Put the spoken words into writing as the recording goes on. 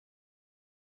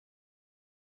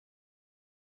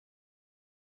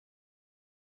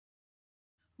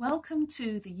Welcome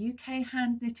to the UK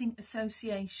Hand Knitting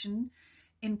Association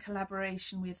in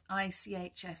collaboration with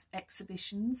ICHF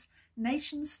Exhibitions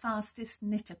Nation's Fastest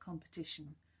Knitter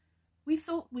Competition. We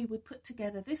thought we would put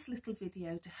together this little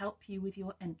video to help you with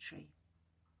your entry.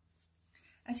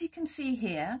 As you can see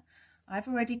here, I've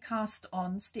already cast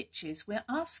on stitches. We're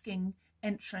asking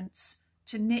entrants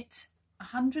to knit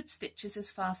 100 stitches as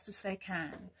fast as they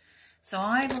can. So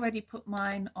I've already put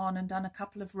mine on and done a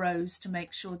couple of rows to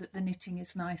make sure that the knitting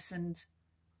is nice and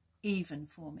even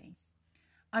for me.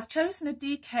 I've chosen a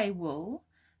DK wool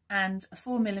and a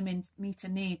 4mm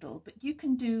needle, but you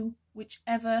can do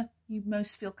whichever you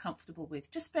most feel comfortable with.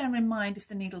 Just bear in mind if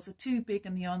the needles are too big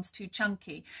and the yarn's too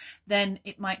chunky, then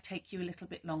it might take you a little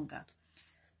bit longer.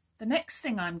 The next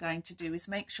thing I'm going to do is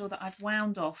make sure that I've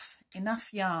wound off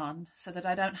enough yarn so that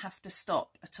I don't have to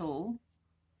stop at all.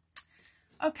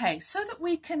 Okay, so that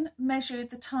we can measure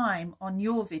the time on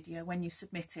your video when you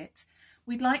submit it,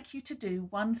 we'd like you to do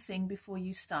one thing before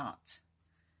you start.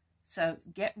 So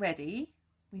get ready.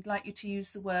 We'd like you to use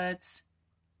the words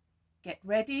get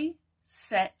ready,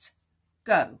 set,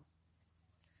 go,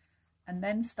 and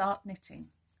then start knitting.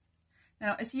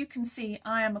 Now, as you can see,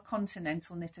 I am a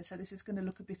continental knitter, so this is going to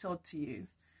look a bit odd to you.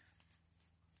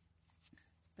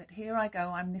 But here I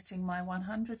go, I'm knitting my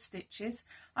 100 stitches.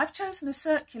 I've chosen a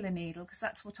circular needle because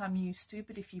that's what I'm used to,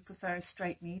 but if you prefer a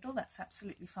straight needle, that's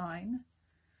absolutely fine.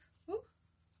 Ooh.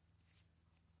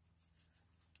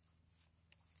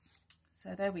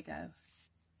 So there we go.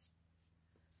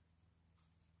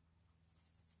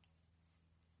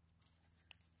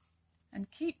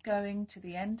 And keep going to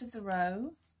the end of the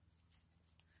row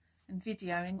and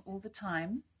videoing all the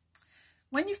time.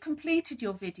 When you've completed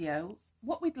your video,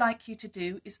 what we'd like you to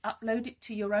do is upload it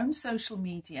to your own social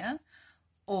media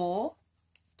or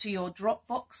to your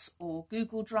Dropbox or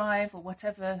Google Drive or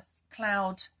whatever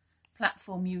cloud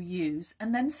platform you use,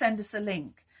 and then send us a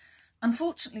link.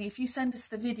 Unfortunately, if you send us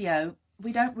the video,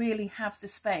 we don't really have the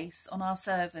space on our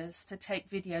servers to take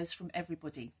videos from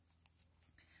everybody.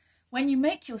 When you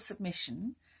make your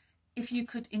submission, if you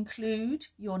could include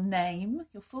your name,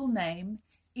 your full name,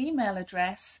 email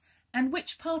address, and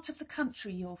which part of the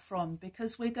country you're from,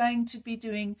 because we're going to be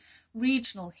doing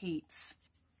regional heats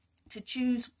to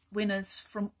choose winners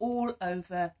from all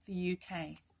over the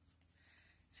UK.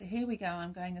 So here we go,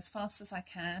 I'm going as fast as I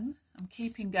can. I'm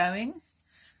keeping going.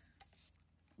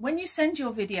 When you send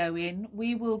your video in,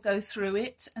 we will go through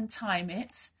it and time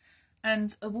it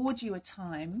and award you a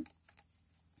time.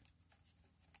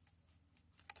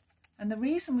 And the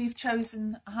reason we've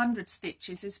chosen 100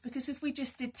 stitches is because if we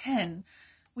just did 10,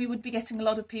 we would be getting a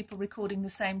lot of people recording the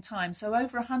same time. So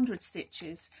over 100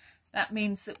 stitches, that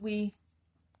means that we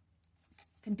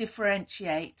can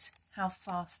differentiate how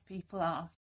fast people are.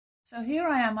 So here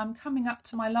I am, I'm coming up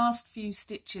to my last few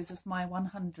stitches of my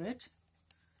 100.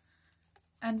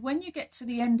 And when you get to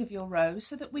the end of your row,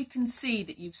 so that we can see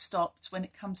that you've stopped when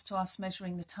it comes to us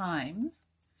measuring the time,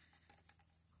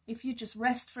 if you just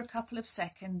rest for a couple of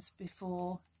seconds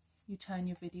before you turn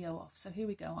your video off. So here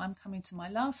we go, I'm coming to my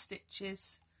last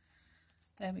stitches.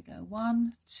 There we go,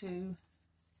 1, 2,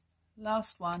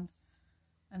 last one,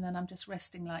 and then I'm just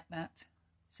resting like that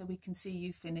so we can see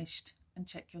you finished and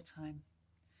check your time.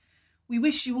 We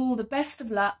wish you all the best of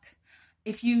luck.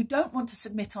 If you don't want to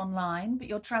submit online, but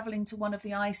you're travelling to one of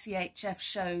the ICHF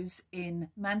shows in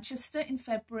Manchester in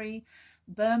February,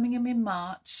 Birmingham in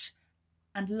March,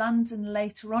 and London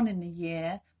later on in the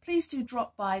year, please do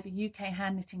drop by the UK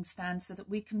Hand Knitting stand so that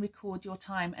we can record your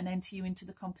time and enter you into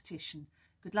the competition.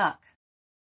 Good luck.